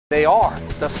They are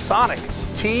the Sonic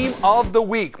Team of the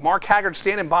Week. Mark Haggard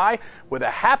standing by with a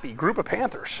happy group of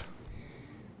Panthers.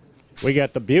 We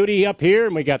got the Beauty up here,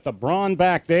 and we got the Brawn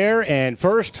back there. And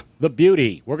first, the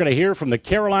Beauty. We're going to hear from the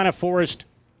Carolina Forest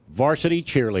varsity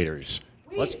cheerleaders.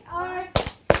 We are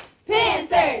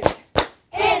Panthers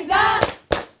in the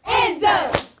end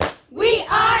zone. We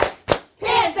are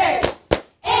Panthers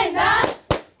in the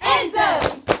end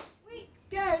zone.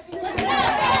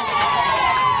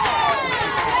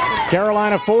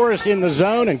 Carolina Forest in the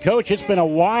zone, and Coach, it's been a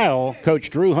while. Coach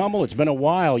Drew Hummel, it's been a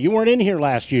while. You weren't in here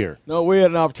last year. No, we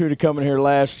had an opportunity to come in here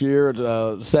last year,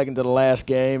 second to the last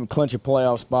game, clinch a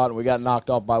playoff spot, and we got knocked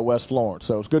off by West Florence.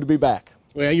 So it's good to be back.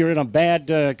 Well, you're in a bad,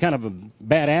 kind of a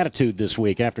bad attitude this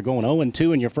week after going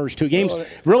 0-2 in your first two games.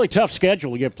 Really tough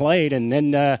schedule you played, and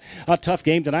then a tough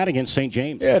game tonight against St.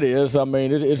 James. Yeah, it is. I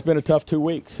mean, it's been a tough 2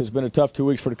 weeks. It's been a tough 2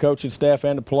 weeks for the coaching staff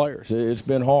and the players. It's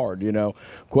been hard,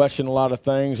 question a lot of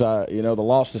things. The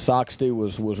loss to Soxty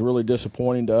was really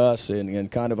disappointing to us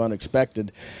and kind of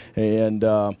unexpected, and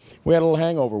we had a little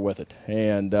hangover with it,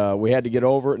 and we had to get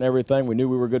over it and everything. We knew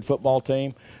we were a good football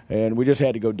team, and we just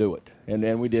had to go do it,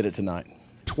 and we did it tonight.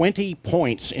 20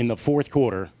 points in the fourth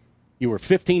quarter. You were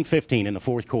 15-15 in the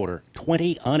fourth quarter.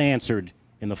 20 unanswered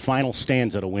in the final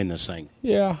stanza to win this thing.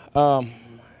 Yeah.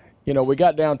 We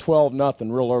got down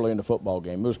 12-0 real early in the football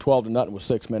game. It was 12-0 with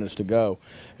 6 minutes to go.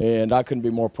 And I couldn't be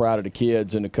more proud of the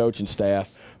kids and the coaching staff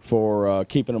for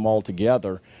keeping them all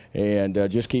together and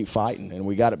just keep fighting. And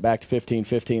we got it back to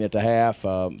 15-15 at the half.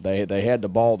 They had the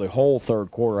ball the whole third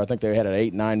quarter. I think they had an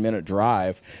 8-9 minute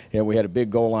drive, and we had a big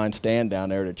goal line stand down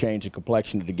there to change the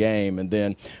complexion of the game. And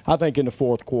then I think in the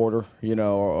fourth quarter,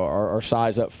 our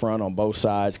size up front on both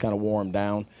sides kind of wore them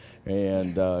down.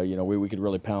 And, we could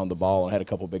really pound the ball and had a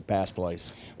couple big pass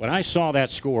plays. When I saw that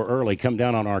score early come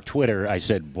down on our Twitter, I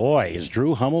said, boy, is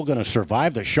Drew Hummel going to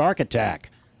survive the shark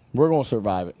attack? We're going to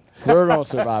survive it. We're going to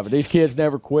survive it. These kids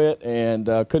never quit, and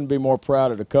couldn't be more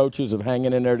proud of the coaches of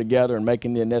hanging in there together and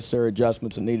making the necessary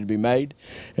adjustments that needed to be made.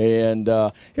 And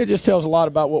it just tells a lot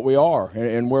about what we are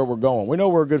and where we're going. We know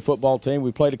we're a good football team.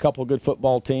 We played a couple of good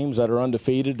football teams that are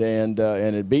undefeated and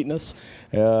had beaten us.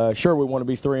 Sure, we want to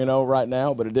be 3-0 right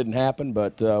now, but it didn't happen.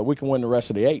 But we can win the rest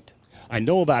of the 8. I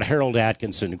know about Harold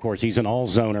Atkinson. Of course, he's an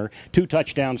all-zoner. 2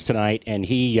 touchdowns tonight, and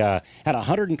he had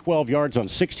 112 yards on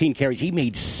 16 carries. He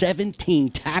made 17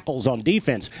 tackles on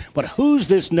defense. But who's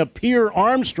this Napier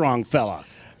Armstrong fella?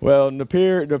 Well,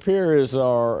 Napier is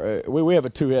our we have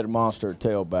a two-headed monster at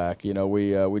tailback.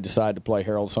 We decided to play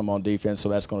Harold some on defense, so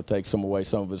that's going to take some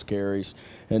of his carries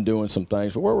and doing some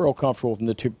things. But we're real comfortable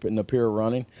with Napier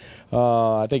running.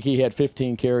 I think he had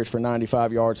 15 carries for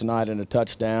 95 yards tonight and a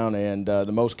touchdown, and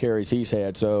the most carries he's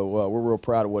had. So we're real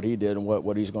proud of what he did and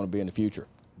what he's going to be in the future.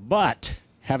 But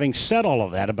having said all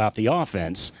of that about the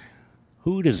offense,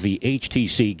 who does the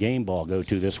HTC game ball go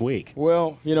to this week?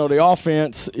 Well, the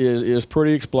offense is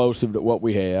pretty explosive to what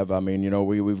we have. I mean,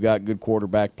 we've got good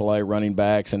quarterback play, running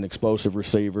backs, and explosive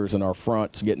receivers, and our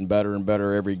front's getting better and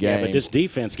better every game. Yeah, but this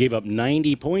defense gave up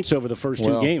 90 points over the first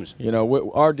 2 games.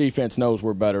 Our defense knows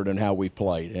we're better than how we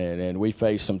played, and we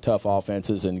faced some tough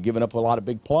offenses and giving up a lot of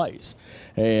big plays.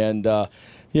 And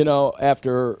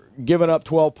after giving up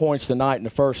 12 points tonight in the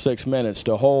first 6 minutes,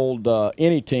 to hold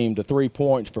any team to 3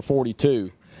 points for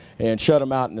 42 and shut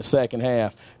them out in the second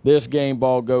half, this game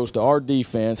ball goes to our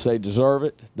defense. They deserve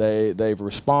it. They've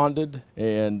responded,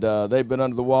 and they've been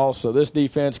under the wall. So this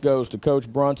defense goes to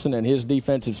Coach Brunson and his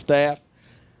defensive staff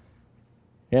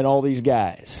and all these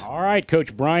guys. All right,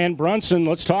 Coach Brian Brunson,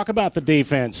 let's talk about the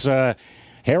defense.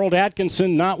 Harold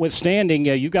Atkinson notwithstanding,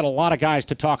 you've got a lot of guys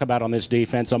to talk about on this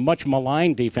defense, a much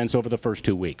maligned defense over the first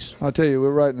 2 weeks. I'll tell you, we're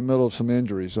right in the middle of some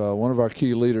injuries. One of our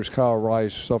key leaders, Kyle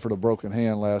Rice, suffered a broken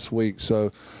hand last week,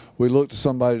 so we looked to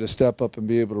somebody to step up and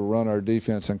be able to run our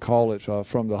defense and call it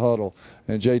from the huddle,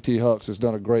 and J.T. Hucks has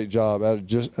done a great job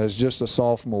as just a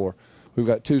sophomore. We've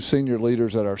got 2 senior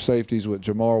leaders at our safeties with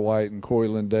Jamar White and Corey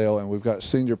Lindell, and we've got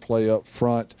senior play up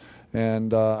front.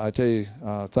 And I tell you,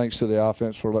 thanks to the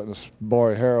offense for letting us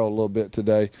borrow Harold a little bit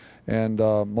today, and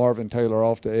Marvin Taylor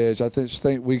off the edge. I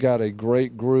think we got a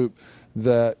great group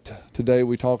that today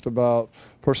we talked about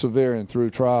persevering through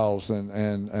trials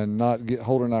and not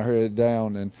holding our head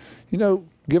down. And,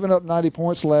 giving up 90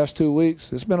 points the last 2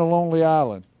 weeks, it's been a lonely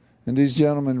island. And these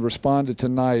gentlemen responded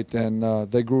tonight,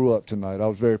 and they grew up tonight. I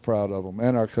was very proud of them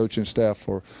and our coaching staff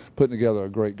for putting together a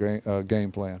great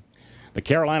game plan. The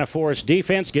Carolina Forest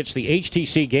defense gets the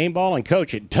HTC game ball, and,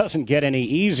 Coach, it doesn't get any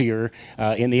easier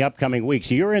in the upcoming weeks.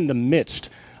 You're in the midst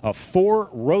of 4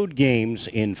 road games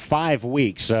in 5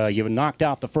 weeks. You've knocked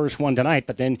out the first one tonight,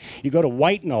 but then you go to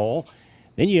White Knoll,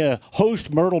 Then you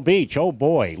host Myrtle Beach. Oh,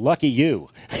 boy, lucky you.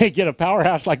 Get a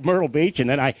powerhouse like Myrtle Beach, and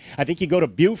then I think you go to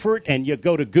Beaufort and you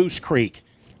go to Goose Creek.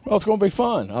 Well, it's going to be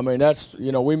fun. I mean, that's,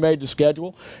 we made the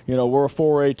schedule. We're a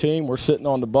 4A team. We're sitting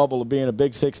on the bubble of being a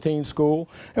Big 16 school,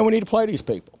 and we need to play these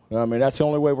people. I mean, that's the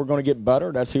only way we're going to get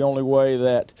better. That's the only way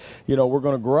that, we're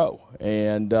going to grow.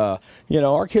 And,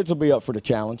 our kids will be up for the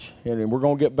challenge, and we're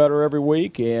going to get better every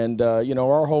week. And,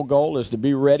 our whole goal is to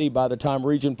be ready by the time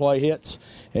region play hits.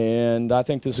 And I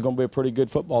think this is going to be a pretty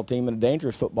good football team and a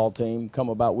dangerous football team come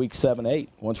about week 7, 8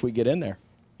 once we get in there.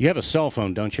 You have a cell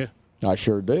phone, don't you? I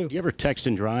sure do. You ever text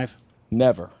and drive?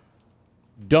 Never.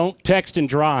 Don't text and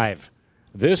drive.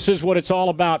 This is what it's all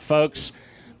about, folks.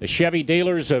 The Chevy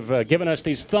dealers have given us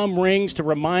these thumb rings to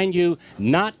remind you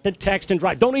not to text and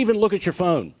drive. Don't even look at your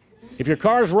phone. If your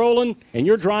car's rolling and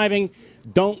you're driving,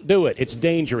 don't do it. It's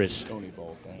dangerous.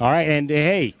 All right, and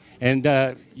hey, and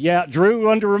Drew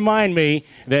wanted to remind me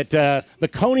that the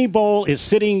Coney Bowl is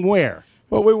sitting where?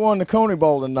 Well, we won the Coney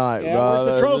Bowl tonight. Yeah, where's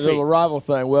the trophy? The rival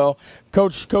thing. Well,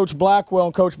 Coach Blackwell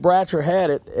and Coach Bratcher had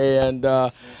it, and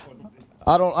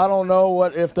I don't know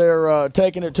if they're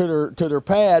taking it to their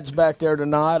pads back there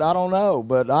tonight. I don't know,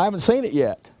 but I haven't seen it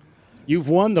yet. You've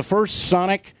won the first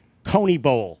Sonic Coney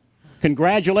Bowl.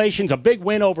 Congratulations, a big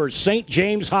win over St.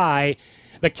 James High.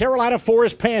 The Carolina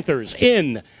Forest Panthers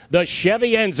in the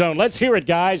Chevy end zone. Let's hear it,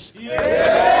 guys.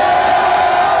 Yeah!